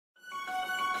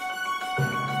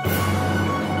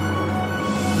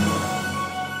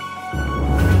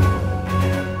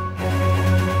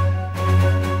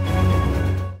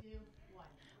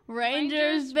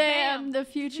Rangers BAM, the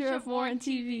future of Warren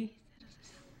TV.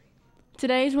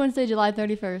 Today is Wednesday, July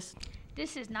 31st.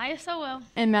 This is Naya Sowell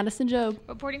And Madison Job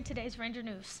reporting today's Ranger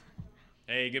News.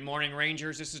 Hey, good morning,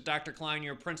 Rangers. This is Dr. Klein,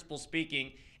 your principal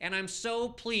speaking, and I'm so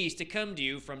pleased to come to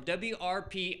you from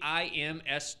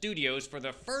WRPIMS Studios for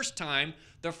the first time,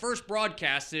 the first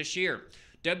broadcast this year.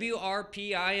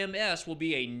 WRPIMS will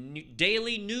be a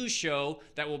daily news show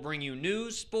that will bring you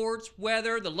news, sports,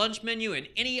 weather, the lunch menu, and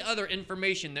any other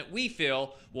information that we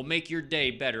feel will make your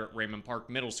day better at Raymond Park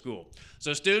Middle School.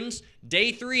 So students,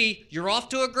 day 3, you're off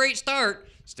to a great start.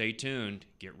 Stay tuned.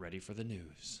 Get ready for the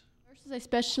news. First is a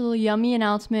special yummy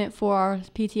announcement for our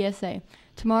PTSA.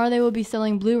 Tomorrow they will be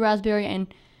selling blue raspberry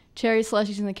and cherry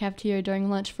slushies in the cafeteria during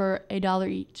lunch for $1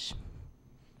 each.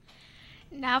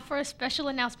 Now for a special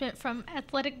announcement from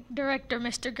Athletic Director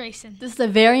Mr. Grayson. This is a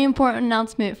very important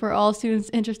announcement for all students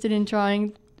interested in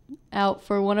trying out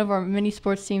for one of our many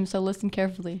sports teams, so listen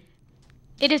carefully.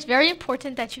 It is very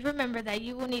important that you remember that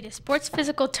you will need a sports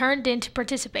physical turned in to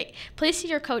participate. Please see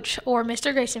your coach or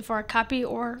Mr. Grayson for a copy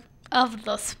of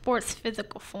the sports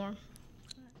physical form.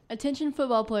 Attention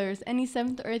football players. Any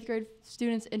 7th or 8th grade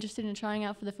students interested in trying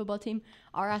out for the football team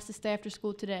are asked to stay after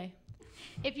school today.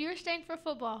 If you are staying for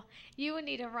football, you will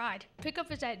need a ride.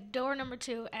 Pickup is at door number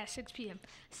 2 at 6 p.m.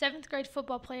 7th grade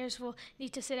football players will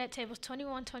need to sit at tables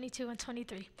 21, 22, and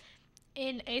 23.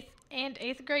 In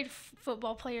 8th grade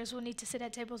football players will need to sit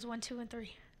at tables 1, 2, and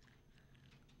 3.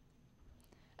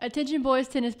 Attention boys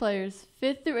tennis players.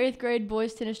 5th through 8th grade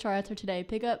boys tennis tryouts are today.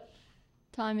 Pickup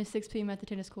time is 6 p.m. at the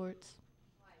tennis courts.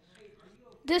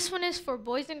 This one is for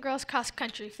boys and girls cross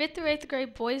country. 5th through 8th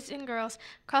grade boys and girls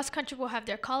cross country will have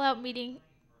their call-out meeting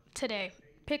today.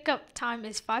 Pickup time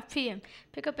is 5 p.m.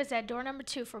 Pickup is at door number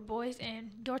 2 for boys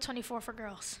and door 24 for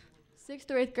girls. 6th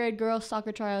through 8th grade girls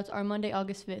soccer tryouts are Monday,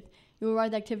 August 5th. You will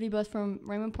ride the activity bus from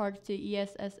Raymond Park to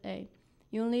ESSA.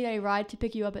 You will need a ride to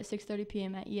pick you up at 6:30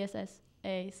 p.m. at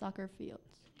ESSA soccer fields.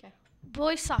 Okay.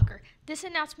 Boys soccer. This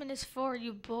announcement is for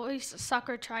you. Boys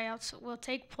soccer tryouts will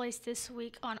take place this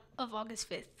week of August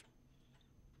 5th.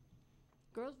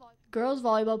 Girls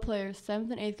volleyball players.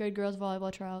 7th and 8th grade girls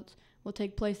volleyball tryouts will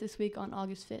take place this week on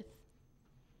August 5th.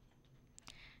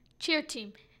 Cheer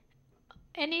team.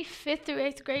 Any 5th through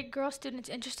 8th grade girl students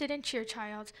interested in cheer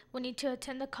tryouts will need to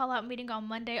attend the call-out meeting on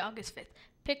Monday, August 5th.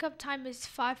 Pickup time is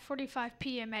 5:45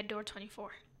 p.m. at door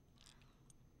 24.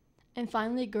 And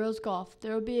finally, girls golf.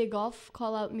 There will be a golf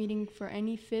call-out meeting for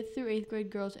any 5th through 8th grade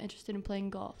girls interested in playing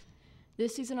golf.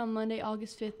 This season on Monday,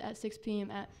 August 5th at 6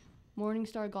 p.m. at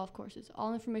Morningstar Golf Courses.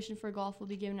 All information for golf will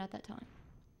be given at that time.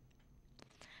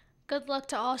 Good luck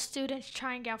to all students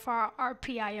trying out for our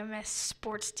RPIMS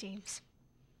sports teams.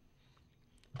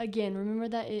 Again, remember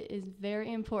that it is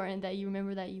very important that you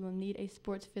remember that you will need a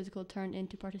sports physical turned in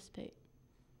to participate.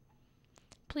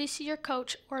 Please see your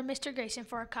coach or Mr. Grayson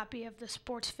for a copy of the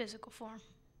sports physical form.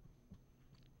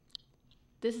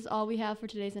 This is all we have for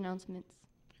today's announcements.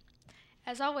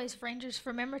 As always, Rangers,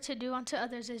 remember to do unto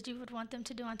others as you would want them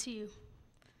to do unto you.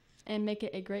 And make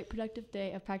it a great productive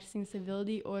day of practicing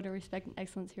civility, order, respect, and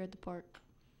excellence here at the park.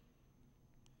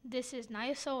 This is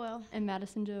Naya Sowell and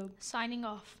Madison Job signing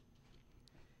off.